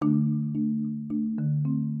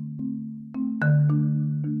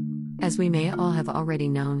As we may all have already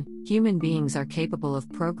known, human beings are capable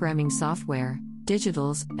of programming software,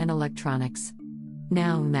 digitals, and electronics.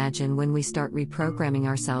 Now imagine when we start reprogramming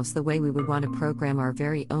ourselves the way we would want to program our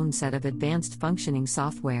very own set of advanced functioning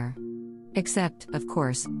software. Except, of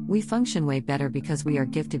course, we function way better because we are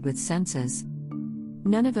gifted with senses.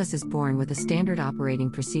 None of us is born with a standard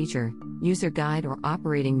operating procedure, user guide, or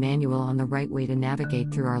operating manual on the right way to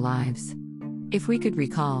navigate through our lives. If we could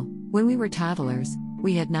recall, when we were toddlers,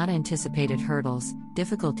 we had not anticipated hurdles,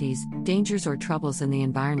 difficulties, dangers, or troubles in the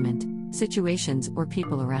environment, situations, or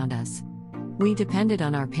people around us. We depended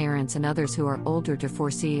on our parents and others who are older to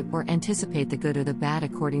foresee or anticipate the good or the bad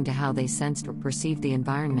according to how they sensed or perceived the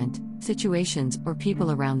environment, situations, or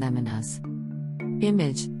people around them and us.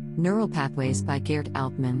 Image, Neural Pathways by Gerd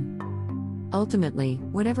Altman. Ultimately,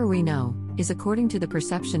 whatever we know, is according to the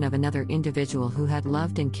perception of another individual who had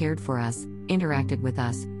loved and cared for us, interacted with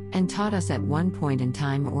us, and taught us at one point in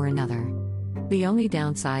time or another. The only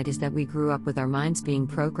downside is that we grew up with our minds being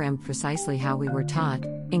programmed precisely how we were taught,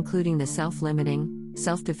 including the self-limiting,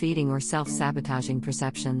 self-defeating, or self-sabotaging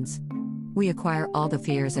perceptions. We acquire all the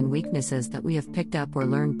fears and weaknesses that we have picked up or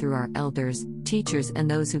learned through our elders, teachers, and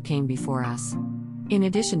those who came before us. In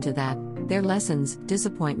addition to that, their lessons,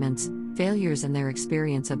 disappointments, failures, and their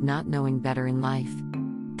experience of not knowing better in life.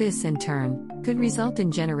 This, in turn, could result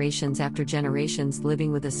in generations after generations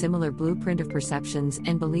living with a similar blueprint of perceptions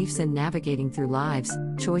and beliefs in navigating through lives,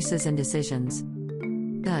 choices, and decisions.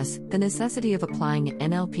 Thus, the necessity of applying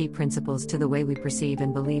NLP principles to the way we perceive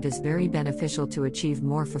and believe is very beneficial to achieve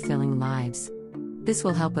more fulfilling lives. This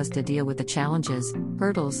will help us to deal with the challenges,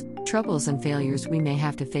 hurdles, troubles, and failures we may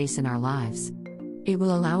have to face in our lives. It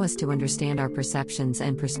will allow us to understand our perceptions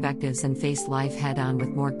and perspectives and face life head-on with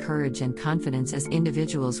more courage and confidence as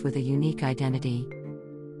individuals with a unique identity.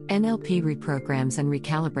 NLP reprograms and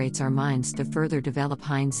recalibrates our minds to further develop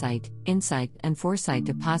hindsight, insight, and foresight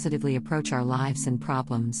to positively approach our lives and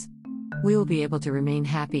problems. We will be able to remain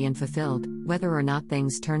happy and fulfilled, whether or not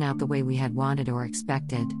things turn out the way we had wanted or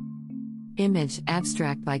expected. Image,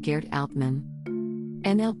 Abstract by Gerd Altman.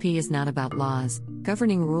 NLP is not about laws,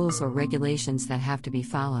 governing rules, or regulations that have to be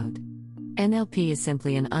followed. NLP is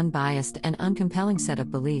simply an unbiased and uncompelling set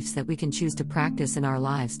of beliefs that we can choose to practice in our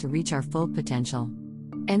lives to reach our full potential.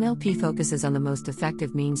 NLP focuses on the most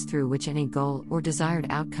effective means through which any goal or desired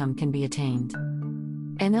outcome can be attained.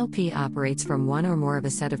 NLP operates from one or more of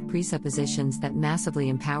a set of presuppositions that massively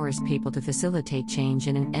empowers people to facilitate change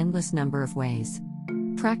in an endless number of ways.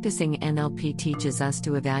 Practicing NLP teaches us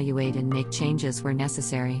to evaluate and make changes where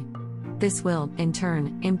necessary. This will, in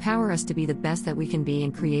turn, empower us to be the best that we can be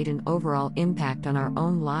and create an overall impact on our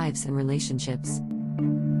own lives and relationships.